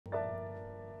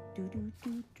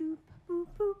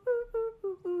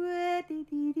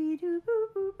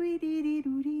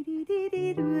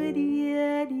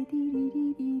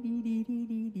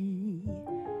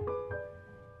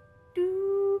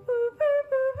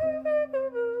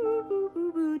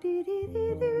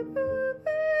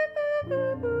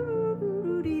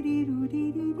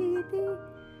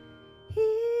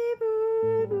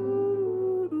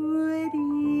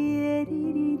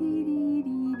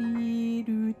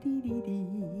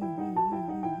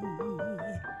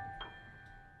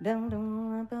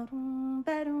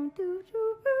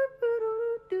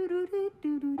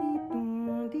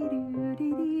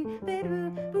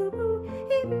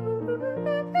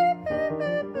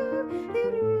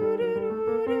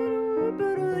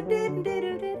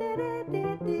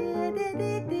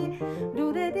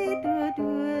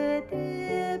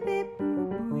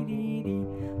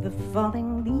The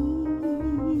falling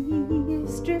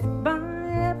leaves drift by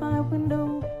my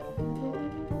window.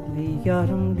 The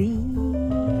autumn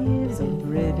leaves of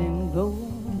red and gold.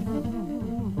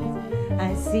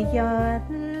 I see your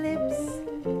lips,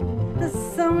 the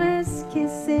summer's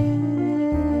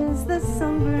kisses, the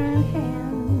sunburned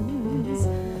hands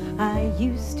I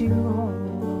used to hold.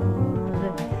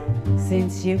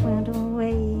 Since you went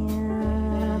away,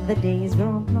 the days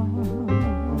grow long,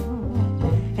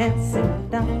 and sing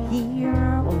down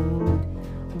here old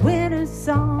winter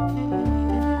song.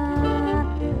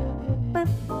 But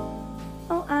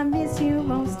oh, I miss you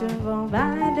most of all,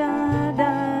 my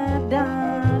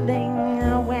darling,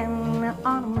 when the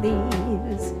autumn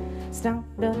leaves stop.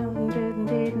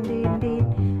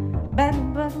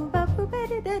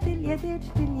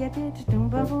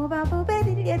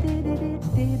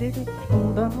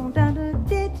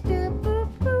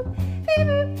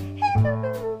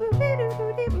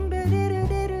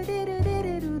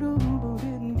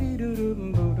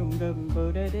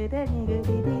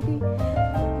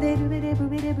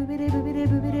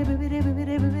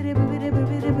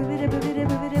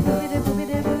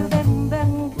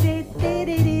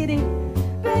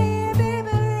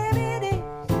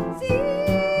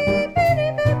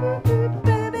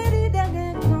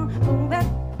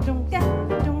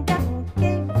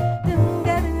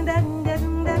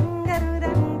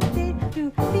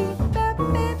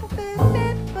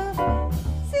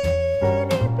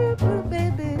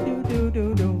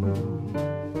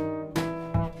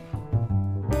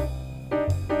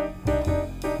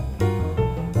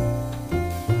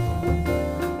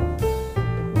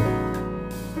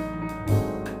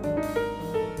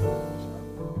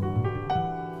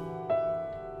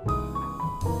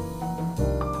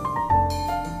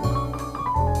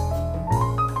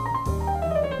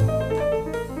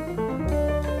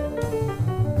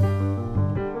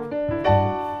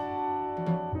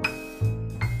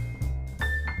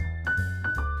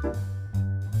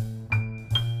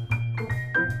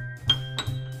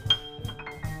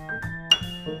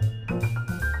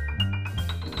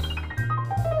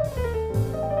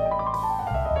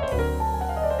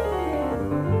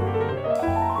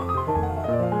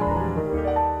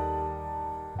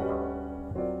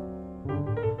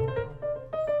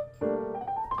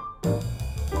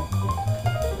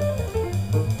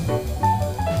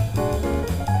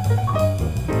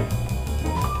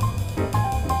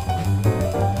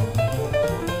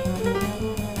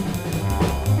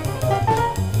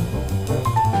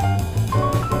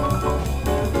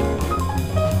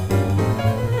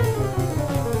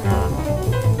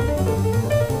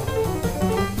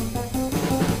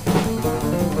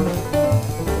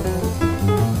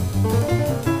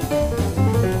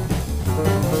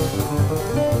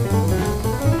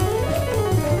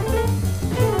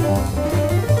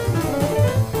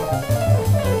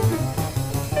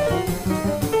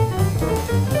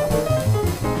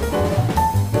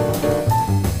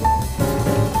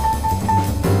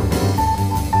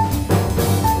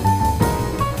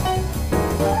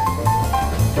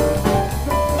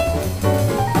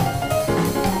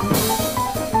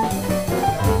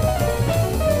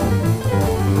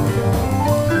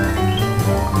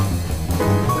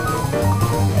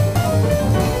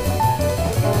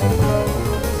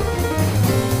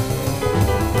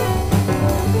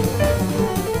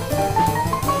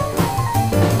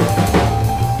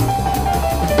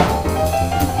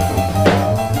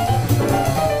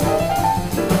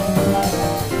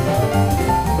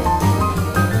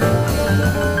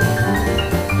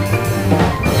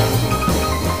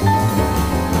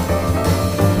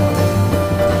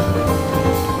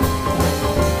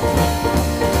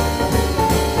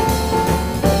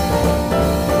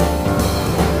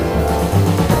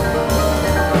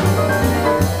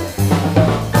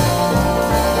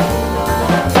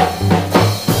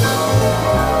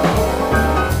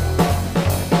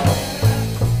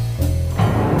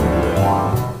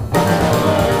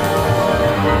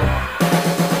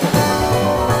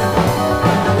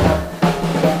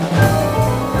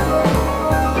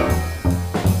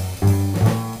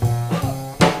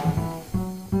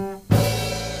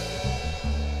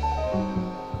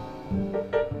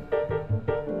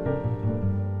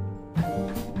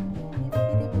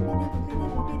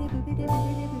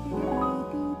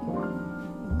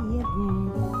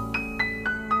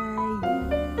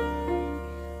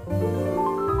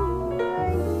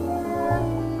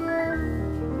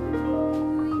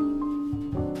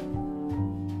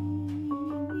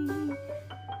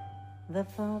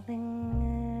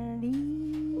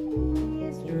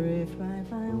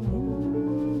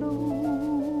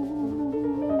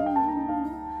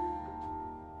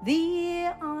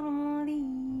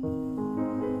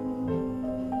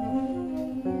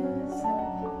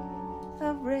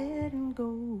 red and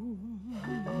gold.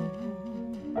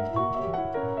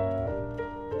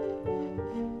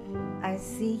 I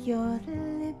see your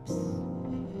lips,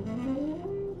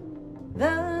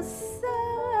 the summer's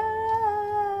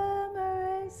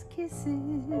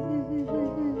kisses,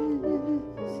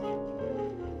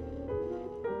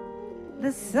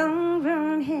 the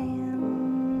sunburned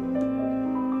hands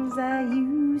I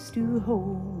used to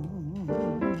hold.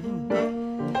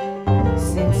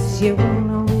 Since you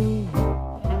went away,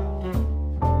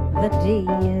 the day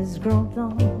has grown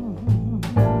long,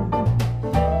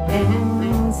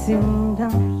 and soon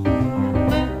down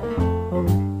here, oh,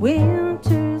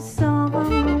 winter's song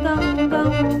gone,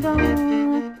 gone,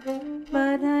 gone.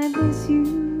 But I miss you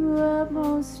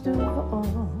most of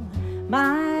all,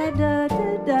 my da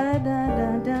da da da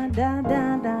da da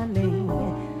da darling.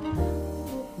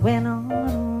 When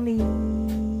autumn leaves,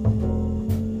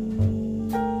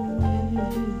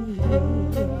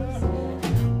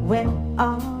 when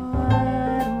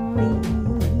autumn leaves,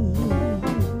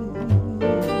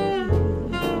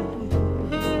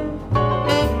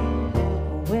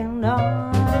 when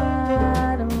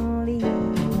autumn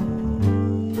leaves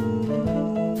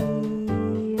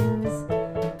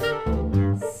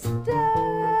start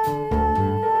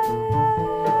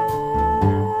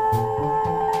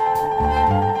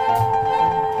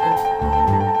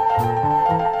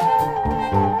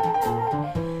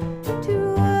to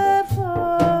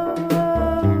fall.